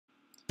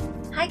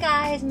Hi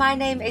guys, my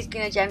name is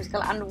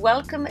Gemzicle and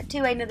welcome to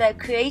another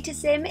creator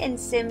sim in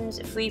Sims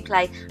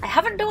Freeplay. I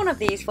haven't done one of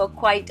these for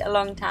quite a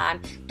long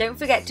time. Don't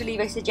forget to leave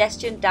a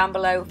suggestion down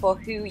below for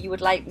who you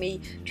would like me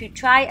to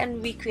try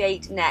and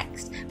recreate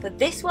next. But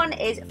this one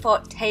is for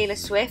Taylor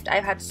Swift.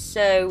 I've had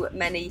so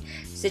many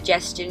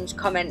suggestions,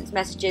 comments,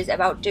 messages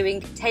about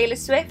doing Taylor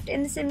Swift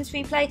in the Sims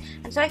Freeplay,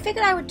 and so I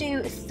figured I would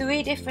do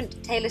 3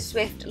 different Taylor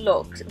Swift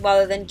looks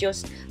rather than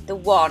just the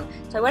one.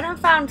 So I went and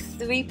found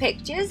 3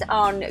 pictures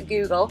on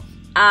Google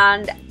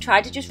and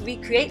tried to just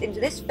recreate them.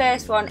 So this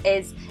first one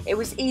it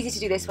was easy to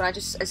do this one.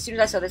 As soon as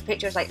I saw this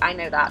picture I was like, I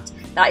know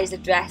that is a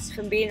dress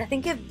from being, I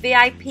think, a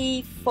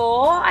VIP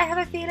 4, I have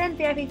a feeling,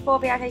 VIP 4,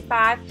 VIP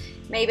 5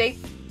 maybe.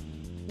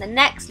 The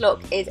next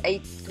look is a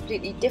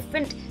completely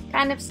different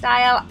kind of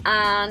style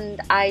and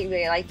I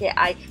really like it.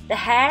 The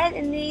hair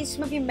in these,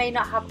 some of you may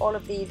not have all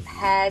of these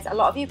hairs. A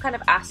lot of you kind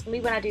of ask me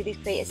when I do these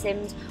creator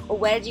sims, or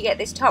where did you get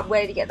this top,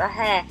 where did you get the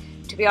hair?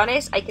 To be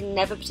honest, I can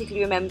never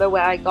particularly remember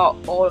where I got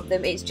all of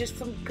them. It's just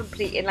from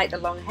completing like the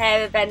long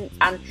hair event,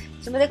 and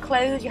some of the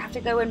clothes you have to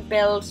go and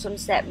build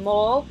Sunset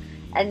Mall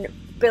and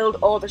build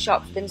all the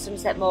shops within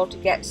Sunset Mall to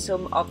get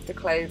some of the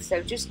clothes.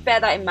 So just bear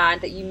that in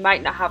mind, that you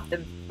might not have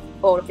them,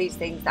 all of these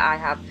things that I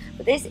have.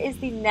 But this is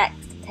the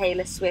next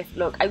Taylor Swift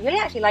look. I really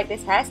actually like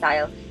this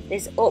hairstyle,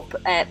 this up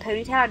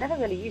ponytail. I never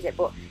really use it,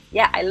 but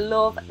yeah, I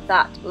love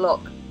that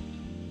look.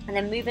 And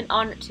then moving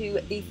on to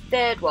the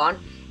third one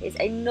is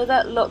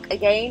another look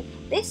again.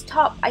 This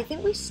top, I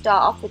think we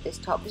start off with this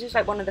top. This is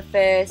like one of the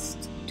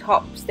first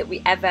tops that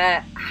we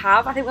ever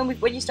have. I think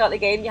when you start the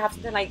game, you have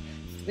something like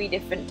 3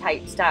 different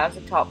type styles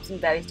of tops and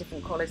various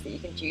different colours that you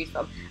can choose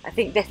from. I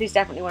think this is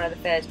definitely one of the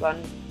first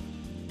ones.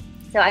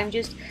 So I'm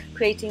just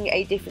creating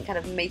a different kind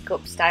of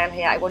makeup style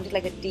here. I wanted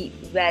like a deep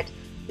red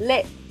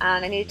lip,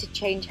 and I needed to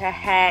change her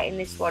hair in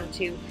this one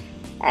to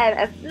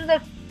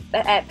another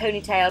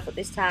ponytail, but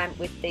this time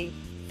with the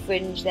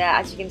fringe there.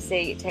 As you can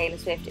see, Taylor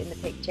Swift in the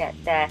picture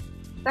there.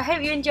 So I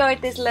hope you enjoyed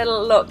this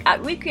little look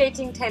at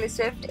recreating Taylor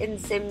Swift in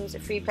Sims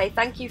Freeplay.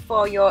 Thank you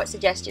for your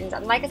suggestions,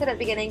 and like I said at the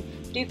beginning,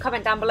 do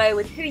comment down below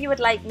with who you would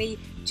like me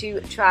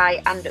to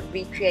try and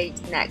recreate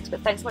next.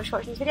 But thanks so much for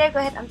watching this video. Go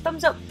ahead and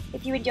thumbs up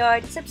if you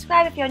enjoyed,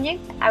 subscribe if you're new,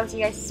 and I will see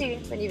you guys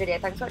soon for a new video.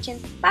 Thanks for watching,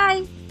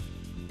 bye!